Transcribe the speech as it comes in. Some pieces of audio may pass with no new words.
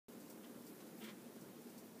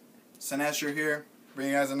Sinestro here,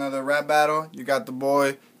 bringing you guys another rap battle. You got the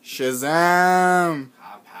boy Shazam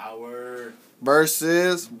High power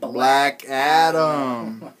versus Black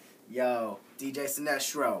Adam. Yo, DJ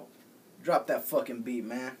Sinestro, drop that fucking beat,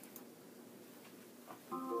 man.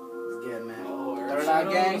 It's good, man. Oh, Third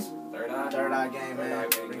Eye Gang. Third Eye Gang, Third man. Eye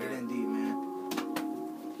Gang, Bring it man. in deep, man.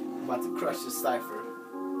 I'm about to crush this cipher.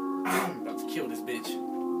 About to kill this bitch.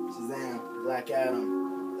 Shazam, Black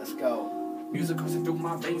Adam. Let's go. Music coursing through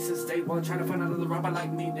my veins since day one. Trying to find another rapper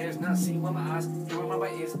like me. There's none seen with my eyes, hearing my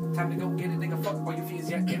ears. Time to go get it, nigga. Fuck all your fears.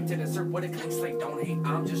 Yeah, empty the circle with a clean slate. Don't hate.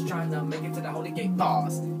 I'm just trying to make it to the holy gate.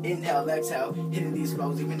 Pause. Inhale, exhale. Hitting these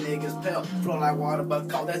flows, even niggas pale. Flow like water, but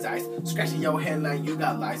cold as ice. Scratching your head like you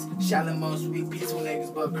got lice. Shallow, most sweet, peaceful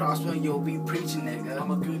niggas, but cross when you'll be preaching, nigga.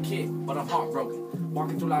 I'm a good kid, but I'm heartbroken.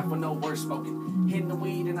 Walking through life with no words spoken. Hitting the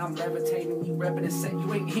weed and I'm levitating. You repping and set,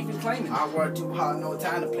 you ain't even claiming. I work too hard, no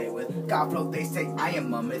time to play with. God flow, they say I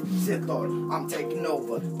am a myth. Sith Lord, I'm taking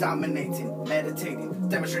over, dominating, meditating,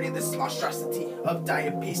 demonstrating this monstrosity of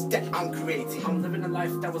dire peace that I'm creating. I'm living a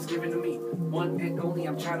life that was given to me. One and only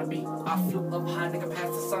I'm trying to be. I flew up high, nigga,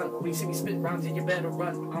 past the sun. When you see me spit rounds, yeah, you better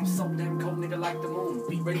run. I'm so damn cold, nigga, like the moon.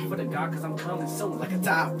 Be ready for the God, cause I'm coming soon. Like a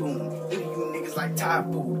typhoon, any you niggas like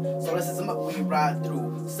typhoon. So let's system up, we ride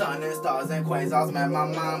through. Sun and stars and quasars, man, my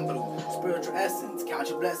mind blew. Spiritual essence, count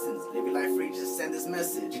your blessings. Live your life free, just send this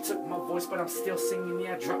message. You took my voice, but I'm still singing.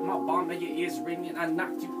 Yeah, I dropped my bomb, now your ears ringing. I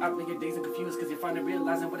knocked you out, now your days are confused, cause you're finally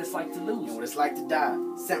realizing what it's like to lose. You know what it's like to die.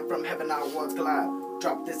 Sent from heaven, our worlds collide.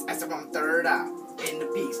 Drop this acid from third eye. In the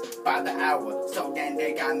peace, by the hour. So damn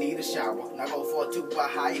day, I need a shower. Now go for to a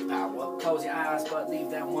higher power. Close your eyes, but leave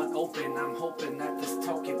that one open. I'm hoping that this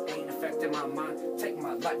token ain't affecting my mind. Take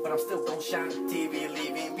my light, but I'm still gon' shine. TV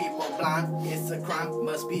leaving people blind. It's a crime,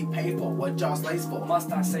 must be paid for. What y'all slaves for?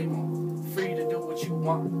 Must I say more? Free to do what you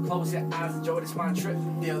want. Close your eyes, enjoy this mind trip.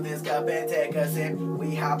 Fill this cup and take a sip.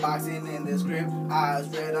 We hotboxing in this grip. Eyes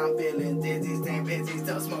red, I'm feeling dizzy. Staying busy,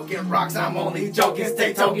 still smoking rocks. I'm only joking.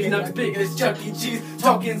 Stay token, nuts big as Chuck E. Cheese.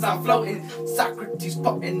 Tokens, I'm floating. Socrates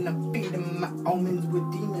potent. I'm beating my omens with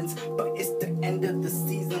demons. But it's the end of the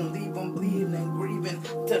season. Leave them bleeding and grieving.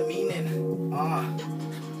 Demeaning.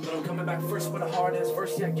 But I'm coming back first with a hard ass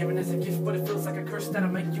verse. Yeah, giving as a gift, but it feels like a curse that'll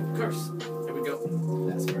make you curse. Here we go.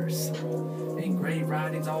 That's verse. Engraved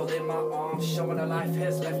writings all in my arms, showing a life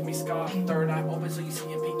has left me scarred. Third eye open, so you see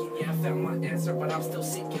it peeking. Yeah, I found my answer, but I'm still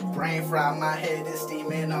seeking. Brain fried, my head is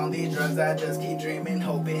steaming. On these drugs, I just keep dreaming.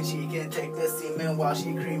 Hoping she can take the semen while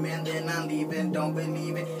she creaming. Then I'm leaving, don't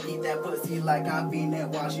believe it. Eat that pussy like I'm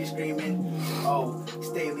feeding while she screaming. Oh,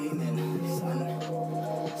 stay leaning, son.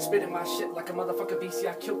 Spitting my shit like a motherfucker beast.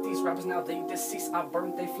 Yeah, I killed these rappers, now they deceased. I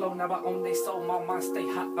burned they flow, now I own they soul. My mind stay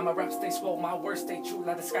hot, I'm a rap stay swole. My words stay true,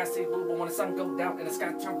 like the sky stay blue. But when the sun go down and the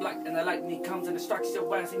sky turn black and the lightning comes and it strikes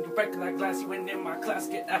your ass and you break like glass, you ain't in my class.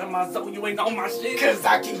 Get out of my zone, you ain't on my shit. Cause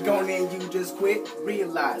I keep going and you just quit.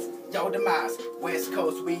 Realize, yo demise. West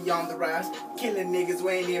Coast, we on the rise. Killing niggas,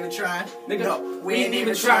 we ain't even trying. Nigga, no, we ain't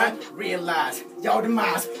even trying. Realize, yo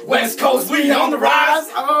demise. West Coast, we on the rise.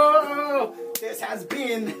 Oh, this has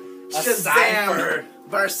been Shazam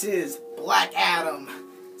versus Black Adam.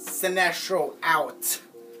 Sinestro out.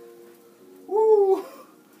 Woo.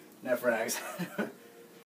 Never